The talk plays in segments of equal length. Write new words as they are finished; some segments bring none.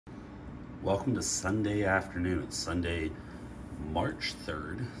Welcome to Sunday afternoon. It's Sunday, March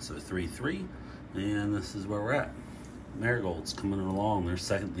 3rd, so 3-3, and this is where we're at. Marigolds coming along. Their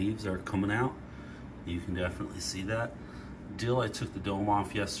second leaves are coming out. You can definitely see that. Dill, I took the dome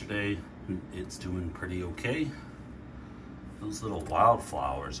off yesterday. It's doing pretty okay. Those little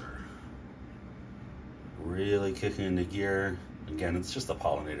wildflowers are really kicking into gear. Again, it's just a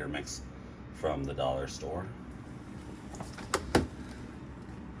pollinator mix from the dollar store.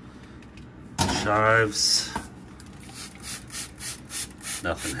 Chives.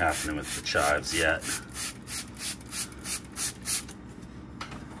 Nothing happening with the chives yet.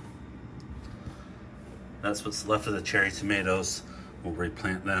 That's what's left of the cherry tomatoes. We'll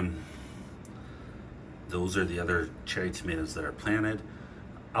replant them. Those are the other cherry tomatoes that are planted.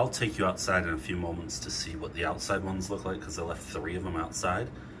 I'll take you outside in a few moments to see what the outside ones look like, because I left 3 of them outside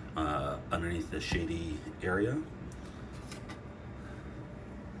underneath the shady area.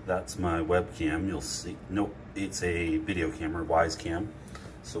 That's my webcam. You'll see, nope, it's a video camera, Wise Cam.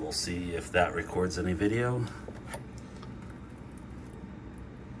 So we'll see if that records any video.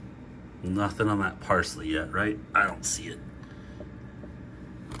 Nothing on that parsley yet, right? I don't see it.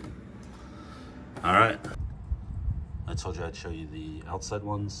 All right. I told you I'd show you the outside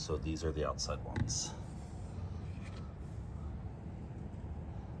ones, so these are the outside ones.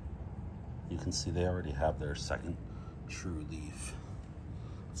 You can see they already have their second true leaf.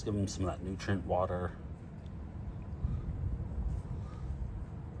 Let's give them some of that nutrient water.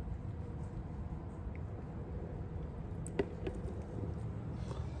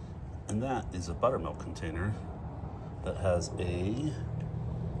 And that is a buttermilk container that has a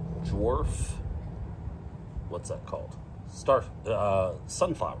dwarf, what's that called?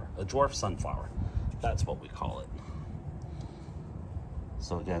 Sunflower, a dwarf sunflower. That's what we call it.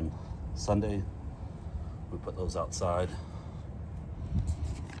 So again, Sunday, we put those outside.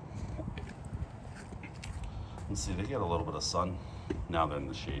 And see, they get a little bit of sun. Now they're in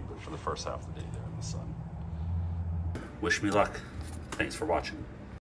the shade, but for the first half of the day, they're in the sun. Wish me luck. Thanks for watching.